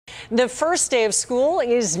The first day of school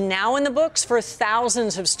is now in the books for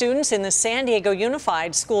thousands of students in the San Diego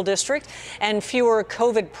Unified School District, and fewer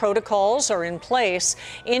COVID protocols are in place.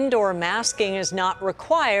 Indoor masking is not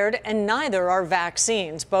required, and neither are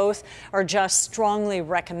vaccines. Both are just strongly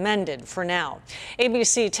recommended for now.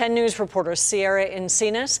 ABC 10 News reporter Sierra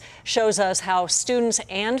Encinas shows us how students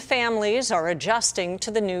and families are adjusting to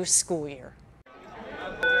the new school year.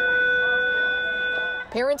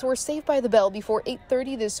 Parents were saved by the bell before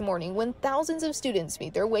 8:30 this morning when thousands of students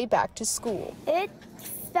made their way back to school. It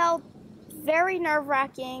felt very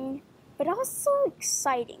nerve-wracking, but also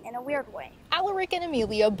exciting in a weird way. Alaric and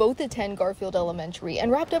Amelia both attend Garfield Elementary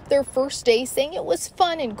and wrapped up their first day saying it was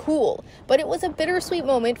fun and cool. But it was a bittersweet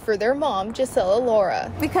moment for their mom, Gisela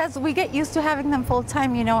Laura. Because we get used to having them full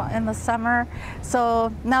time, in the summer.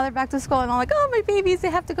 So now they're back to school and I'm like, oh, my babies,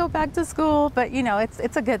 they have to go back to school. But,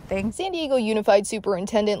 it's a good thing. San Diego Unified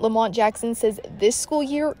Superintendent Lamont Jackson says this school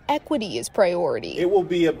year, equity is priority. It will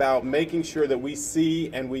be about making sure that we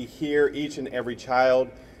see and we hear each and every child,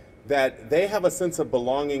 that they have a sense of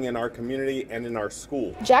belonging in our community and in our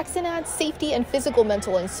school. Jackson adds safety and physical,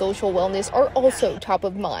 mental, and social wellness are also top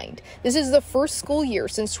of mind. This is the first school year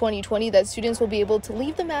since 2020 that students will be able to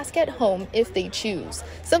leave the mask at home if they choose.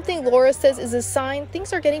 Something Laura says is a sign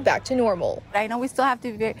things are getting back to normal. I know we still have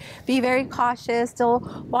to be very cautious,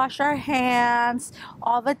 still wash our hands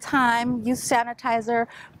all the time, use sanitizer,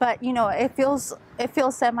 but it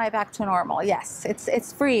feels semi back to normal. Yes,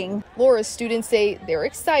 it's freeing. Laura's students say they're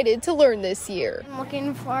excited to learn this year. I'm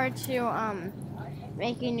looking forward to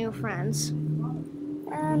making new friends.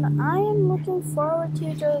 And I am looking forward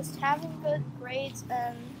to just having good grades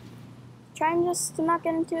and trying just to not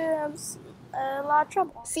get into a lot of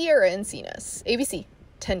trouble. Sierra Encinas, ABC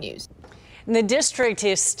 10 News. The district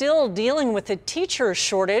is still dealing with a teacher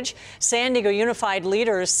shortage. San Diego Unified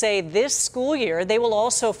leaders say this school year they will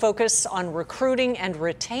also focus on recruiting and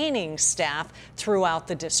retaining staff throughout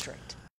the district.